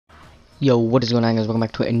Yo, what is going on, guys? Welcome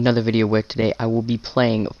back to another video where today I will be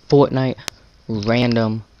playing Fortnite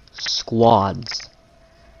random squads.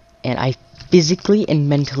 And I physically and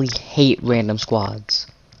mentally hate random squads.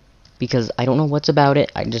 Because I don't know what's about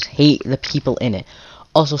it, I just hate the people in it.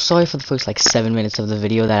 Also, sorry for the first like 7 minutes of the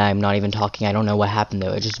video that I'm not even talking. I don't know what happened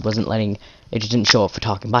there. It just wasn't letting, it just didn't show up for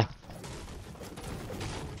talking. Bye.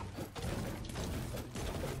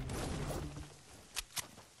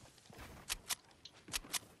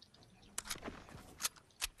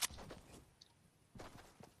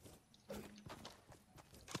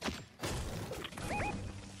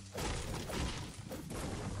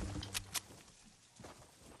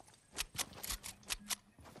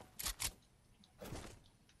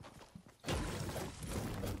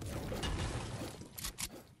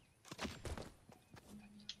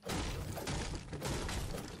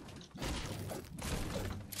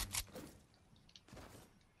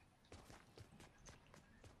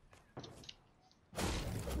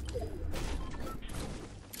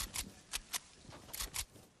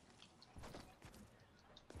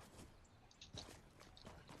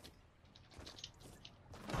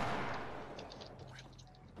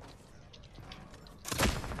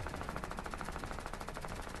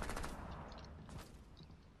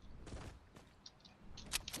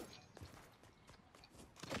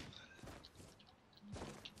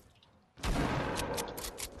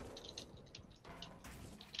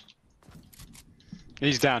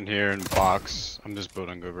 He's down here in box. I'm just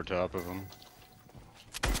building over top of him.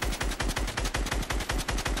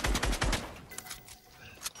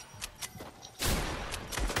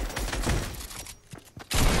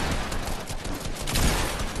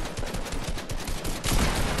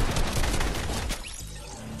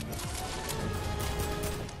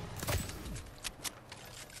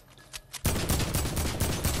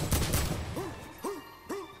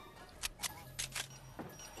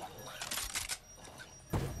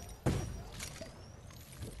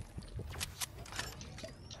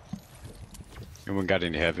 Anyone got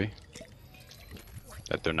any heavy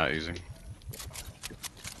that they're not using?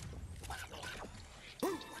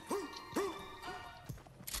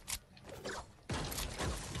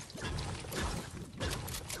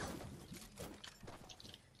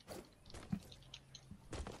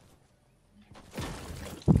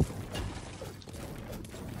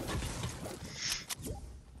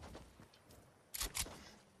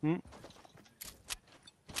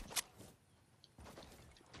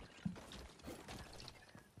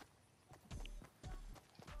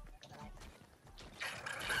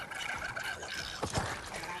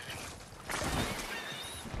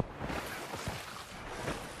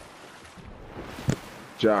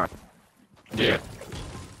 John. Yeah.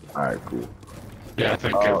 Alright, cool. Yeah, I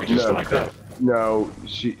think Kobe just like that. No,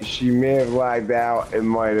 she may have lagged out.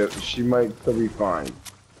 She might still be fine.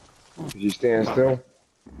 Is she standing still?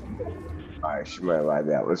 Alright, she might have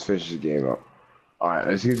lagged out. Let's finish the game up. Alright,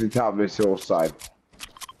 let's get to the top of this hillside.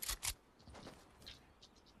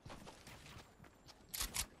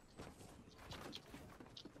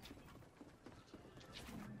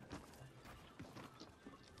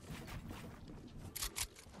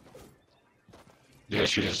 Yeah,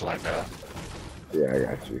 she just like that. Yeah, I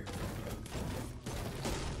got you.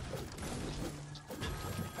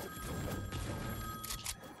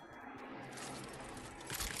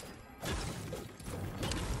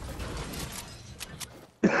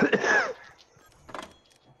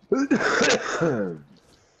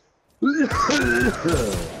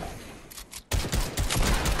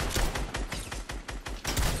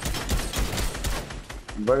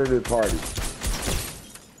 Invited to the party.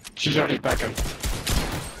 She's already back in.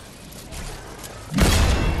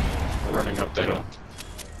 Running up the hill.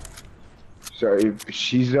 Sorry,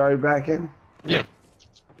 she's already back in? Yeah.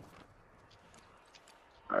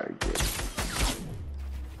 Alright, good.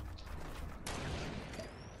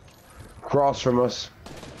 Cross from us.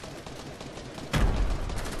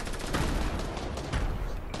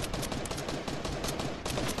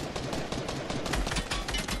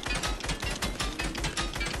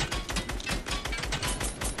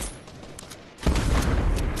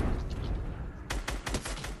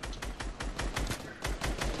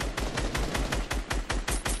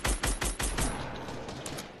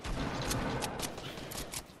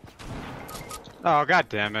 Oh, god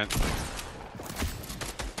damn it.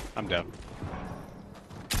 I'm dead.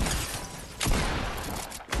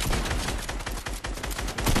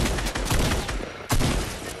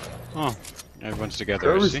 Oh, everyone's together.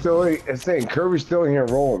 Kirby's still in here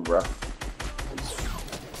rolling, bro.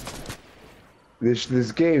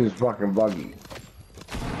 This game is fucking buggy.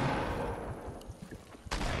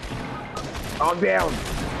 I'm down.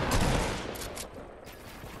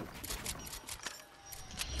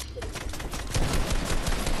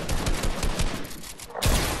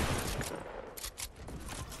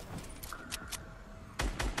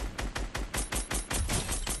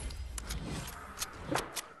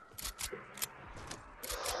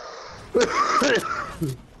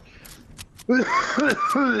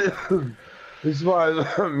 It's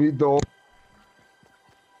fine. Me don't.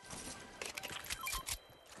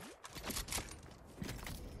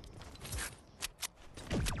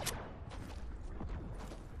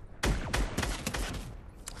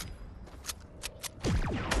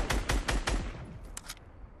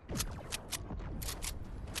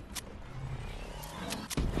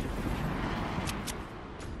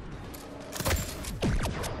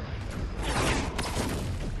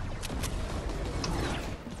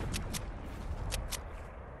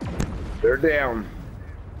 They're down.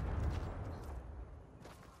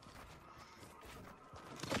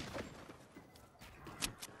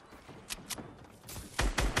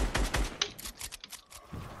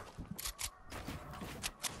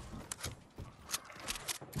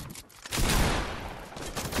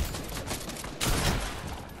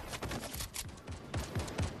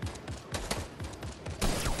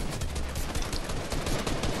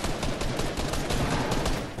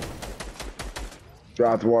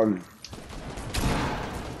 Dropped one.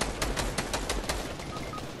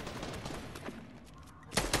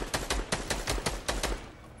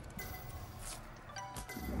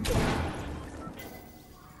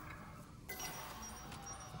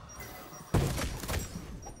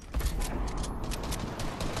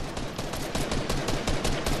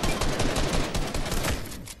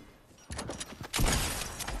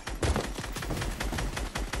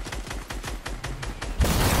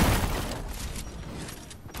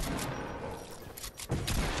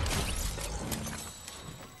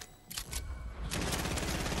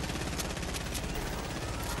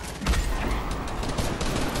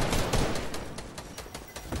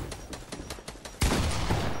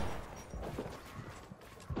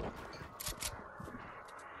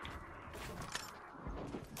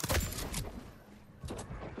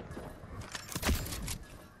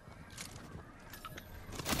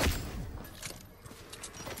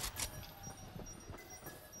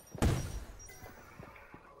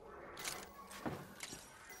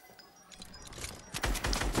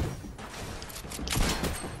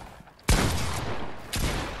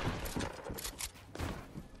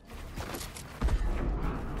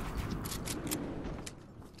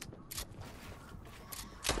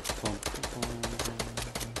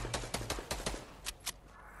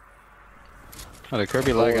 Oh, did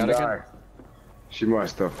Kirby lag out again? She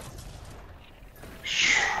must have.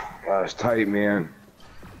 That was tight, man.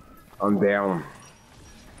 I'm down.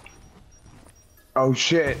 Oh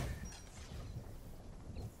shit.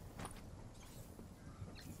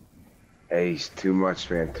 Ace, too much,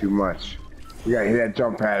 man, too much. We gotta hit that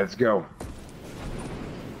jump pad, let's go.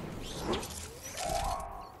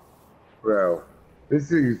 Bro,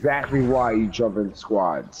 this is exactly why you jump in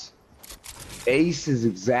squads. Ace is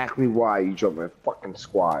exactly why you jump in fucking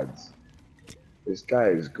squads. This guy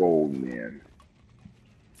is gold, man.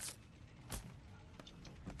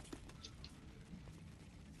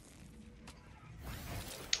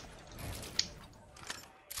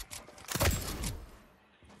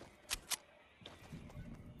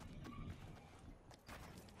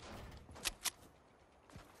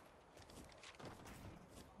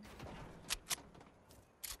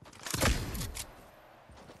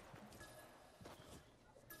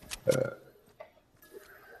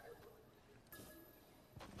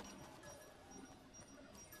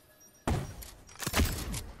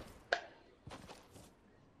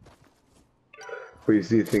 But you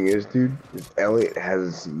see, the thing is, dude, if Elliot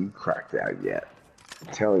hasn't seen you cracked out yet. I'm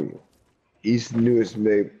telling you. He's the newest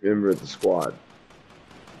member of the squad.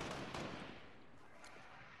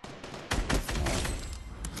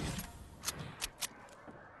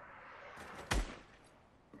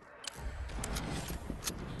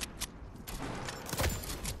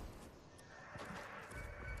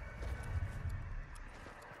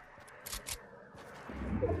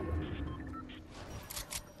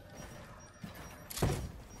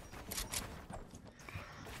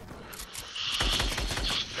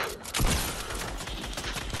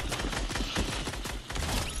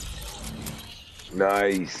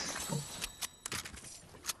 Nice.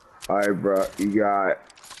 Alright, bro. You got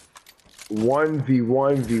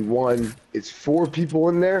 1v1v1. It's 4 people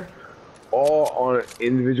in there, all on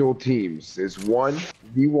individual teams. It's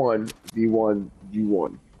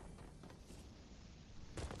 1v1v1v1.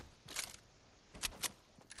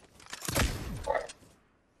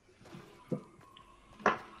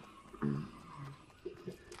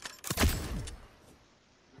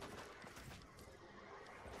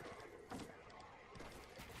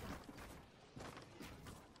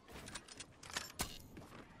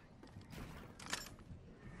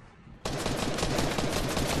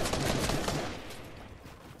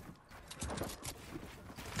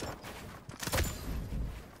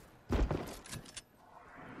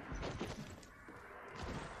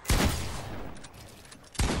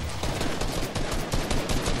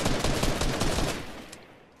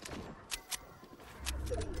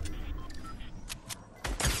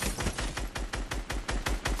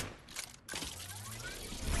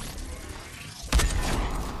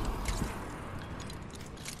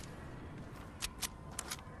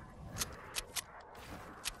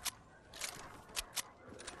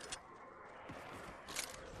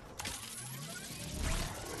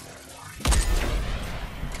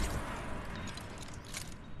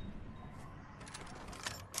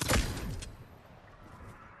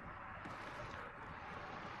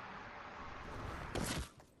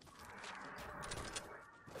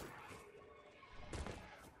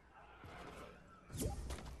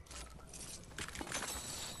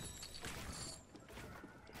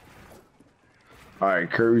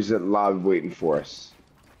 Alright, Kirby's at lobby waiting for us.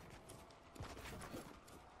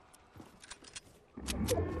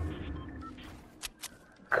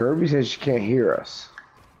 Kirby says she can't hear us.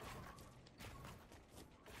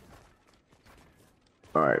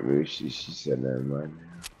 Alright, maybe she said never mind.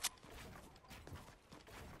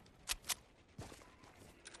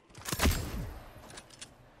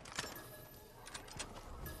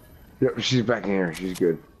 Yep, she's back in here. She's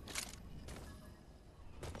good.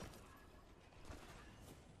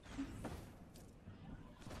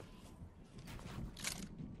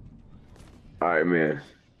 Alright, man.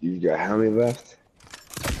 You've got how many left?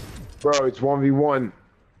 Bro, it's 1v1.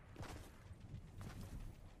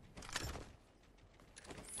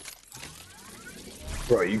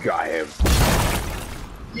 Bro, you got him.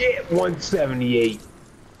 Yeah, 178.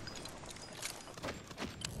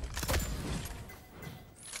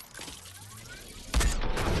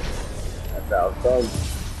 That's how it's done.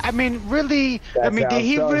 I mean, really? That's I mean, how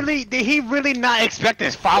it's did he really not expect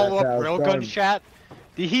this That's how follow-up it's railgun done. shot?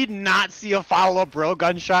 Did he not see a follow-up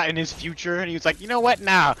railgun shot in his future? And he was like, you know what?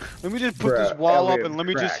 Nah, let me just put this Bruh, wall up Elliot, and let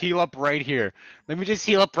me just crack. heal up right here. Let me just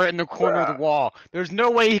heal up right in the corner of Bruh. the wall. There's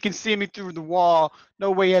no way he can see me through the wall.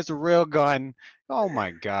 No way he has a railgun. Oh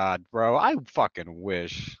my god, bro. I fucking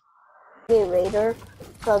wish. Raider,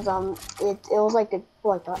 because it was like a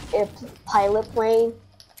pilot plane,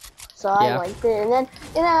 so I Yeah. liked it. And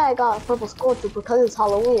then I got a purple skull trooper because it's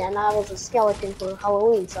Halloween, and I was a skeleton for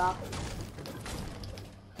Halloween. So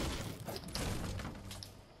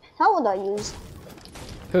how would I use?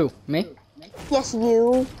 Who? Me? Yes,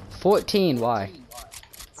 you. 14. Why?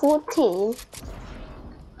 14.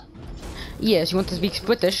 Yes, you want to speak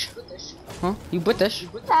British? Huh? You British?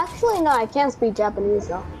 Actually, no, I can't speak Japanese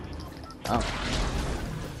though. Oh.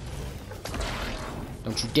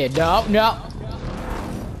 Don't you dare. No, no.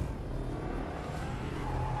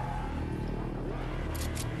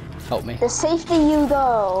 Help me. The safety you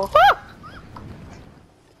go.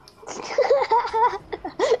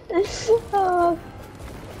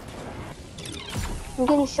 I'm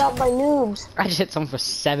getting shot by noobs. I just hit someone for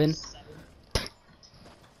 7.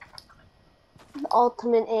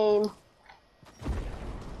 Ultimate aim.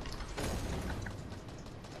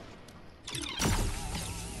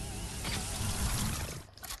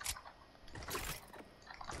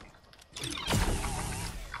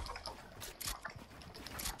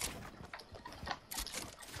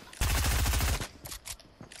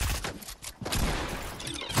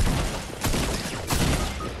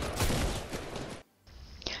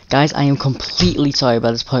 Guys, I am completely sorry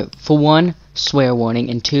about this part. For one, swear warning,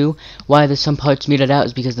 and two, why there's some parts muted out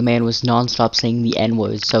is because the man was non-stop saying the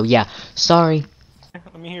N-word. So yeah, sorry.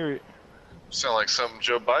 Let me hear it. Sound like something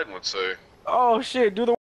Joe Biden would say. Oh shit, do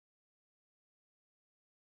the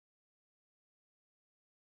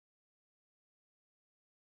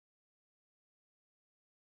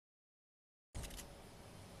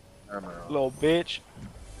I don't know. little bitch.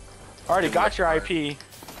 I already got your IP.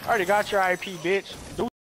 I already got your IP, bitch. Do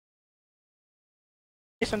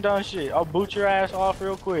some dumb shit. I'll boot your ass off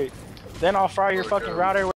real quick. Then I'll fry your fucking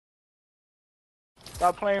router.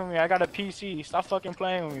 Stop playing with me. I got a PC. Stop fucking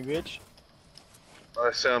playing with me, bitch.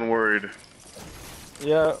 I sound worried.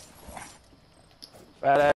 Yeah.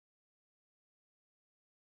 Fat ass.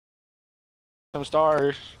 Some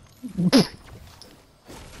stars.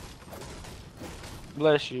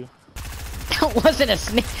 Bless you. That wasn't a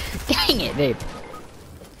snake. Dang it, babe.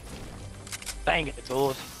 Dang it,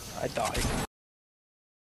 dude. I died.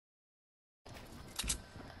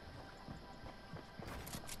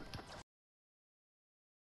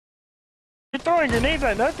 You're throwing grenades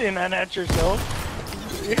at nothing and at yourself.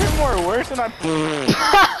 You're more worse than I.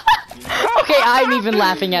 Okay, I'm even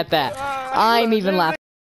laughing at that. I'm even laughing.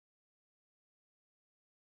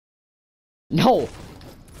 No.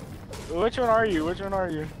 Which one are you? Which one are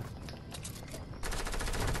you?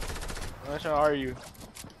 Which one are you?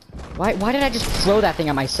 Why did I just throw that thing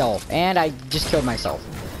at myself? And I just killed myself.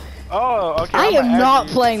 Oh, okay. I I'ma am add not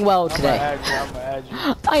you. playing well I'ma today. add you, I'ma add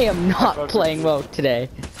you. I am not fuck playing with well today.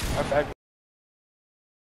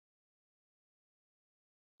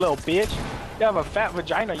 Little bitch. You have a fat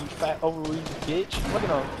vagina, you fat overweight bitch. Look at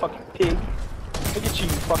a fucking pig. Look at you,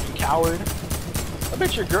 you fucking coward. I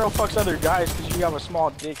bet your girl fucks other guys because you have a small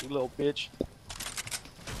dick, you little bitch.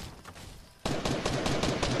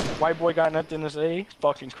 White boy got nothing to say.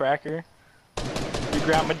 Fucking cracker. Your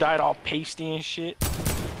grandma died all pasty and shit.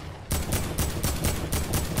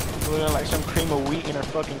 Looking like some cream of wheat in her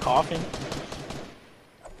fucking coffin.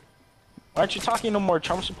 Why aren't you talking no more,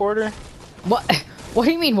 Trump supporter? What? What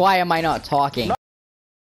do you mean? Why am I not talking? No.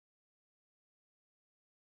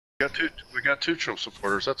 We got two Trump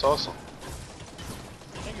supporters. That's awesome.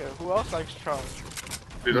 nigga. Who else likes Trump?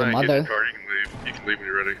 Dude, Your I ain't mother. getting your card. You can leave. You can leave when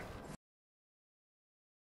you're ready.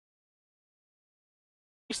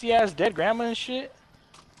 Pasty ass dead grandma and shit.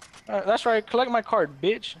 That's right. Collect my card,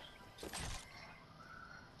 bitch.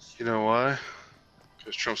 You know why?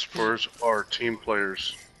 Because Trump supporters are team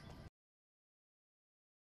players.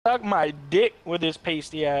 Suck my dick with his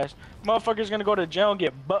pasty ass. Motherfucker's gonna go to jail and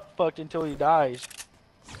get butt fucked until he dies.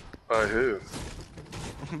 By who?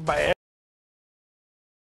 By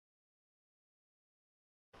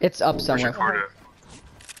It's up Where's your somewhere. card at?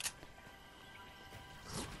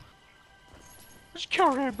 Where's your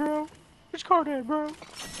card at, bro? Where's your card at, bro?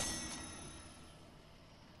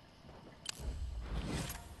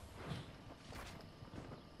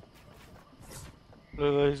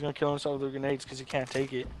 Look, he's gonna kill himself with grenades because he can't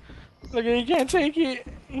take it. Look, he can't take it.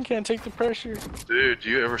 He can't take the pressure. Dude, do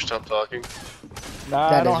you ever stop talking? Nah,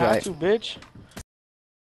 That I don't is have right. to, bitch.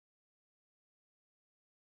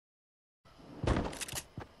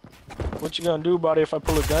 What you gonna do about it if I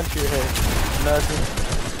pull a gun to your head?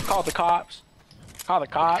 Nothing. Call the cops. Call the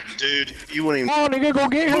cops. Dude, you wouldn't even. Oh, nigga, go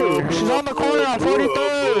get her. She's on the corner on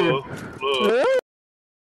 43rd.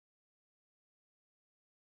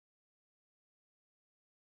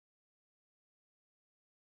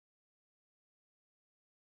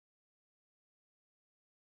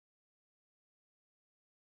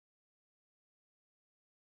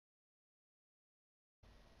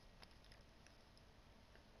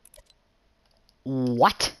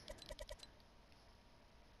 What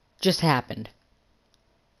just happened?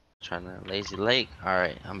 Trying to lazy lake.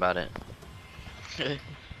 Alright, I'm about it.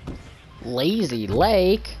 Lazy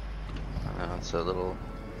Lake? It's a little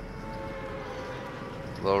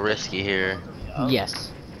risky here.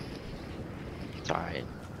 Yes. It's alright.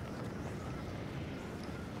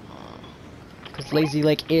 Because Lazy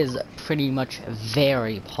Lake is pretty much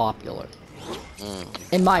very popular.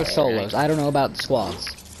 In my solos. I don't know about the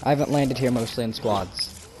squads. I haven't landed here mostly in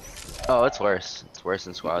squads. Oh, it's worse. It's worse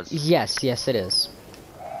than squads. Yes, yes it is.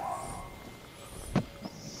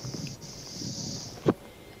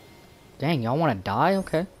 Dang, y'all wanna die?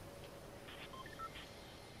 Okay.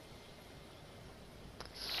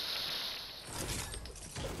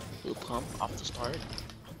 Blue pump off the start.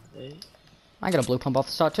 Okay. I got a blue pump off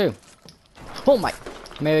the start too. Oh my!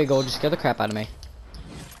 Marigold just scared the crap out of me.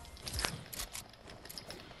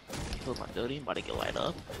 Killed my duty. I'm about to get light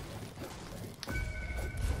up.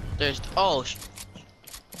 There's oh.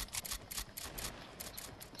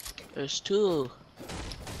 There's two.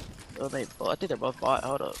 Oh, I think they're both bought.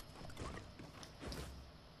 Hold up.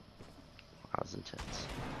 That was intense.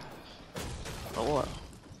 Oh what?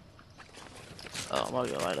 Oh, I'm gonna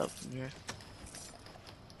get light up from here.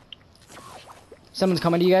 Someone's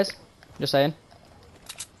coming to you guys? Just saying.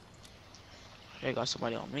 Hey, got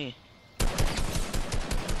somebody on me.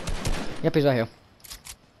 Yep, he's right here.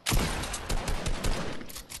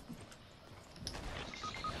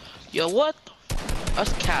 Yo, what?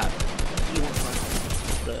 That's cap. You want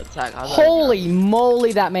the attack? How's that Holy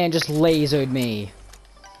moly, that man just lasered me.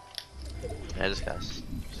 Yeah, this guy's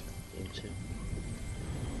into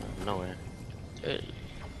nowhere. Hey.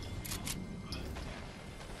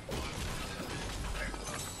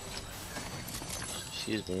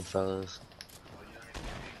 Excuse me, fellas.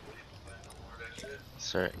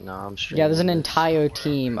 Sir, no, I'm straight. Yeah, there's an entire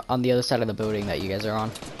team on the other side of the building that you guys are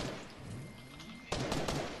on.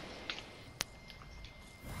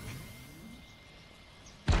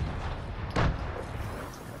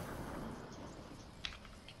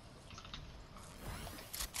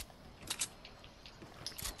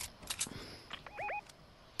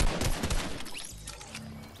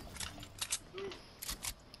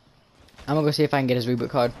 I'm gonna go see if I can get his reboot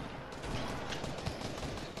card.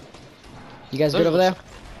 You guys good over there?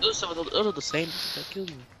 Those are the same that killed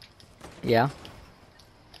me. Yeah.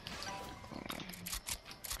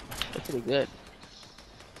 They're pretty good.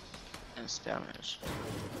 And spammers.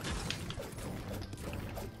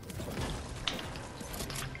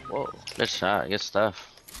 Whoa, good shot, good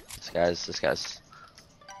stuff. This guy's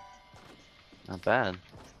not bad.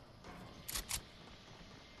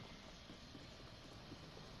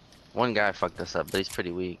 One guy fucked us up, but he's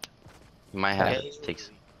pretty weak. He might have Yeah. to take.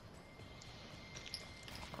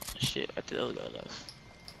 Oh shit! I think the other guy left.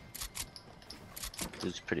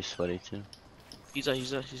 He's pretty sweaty too.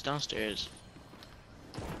 He's downstairs.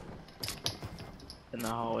 In the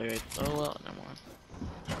hallway right. Oh well, never mind.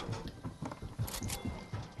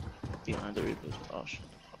 Behind the reboot. Oh shit.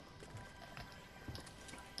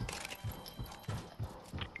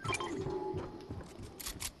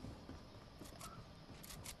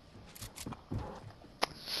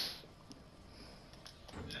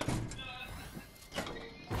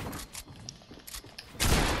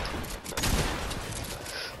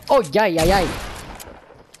 Oh, yay.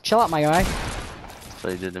 Chill out, my guy. That's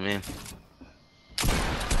what he did to me.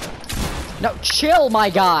 No, chill, my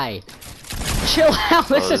guy. Chill out.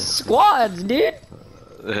 This Oh, is squads, dude.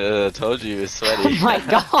 I told you it was sweaty. Oh my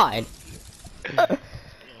god.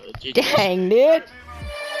 GG. Dang, dude.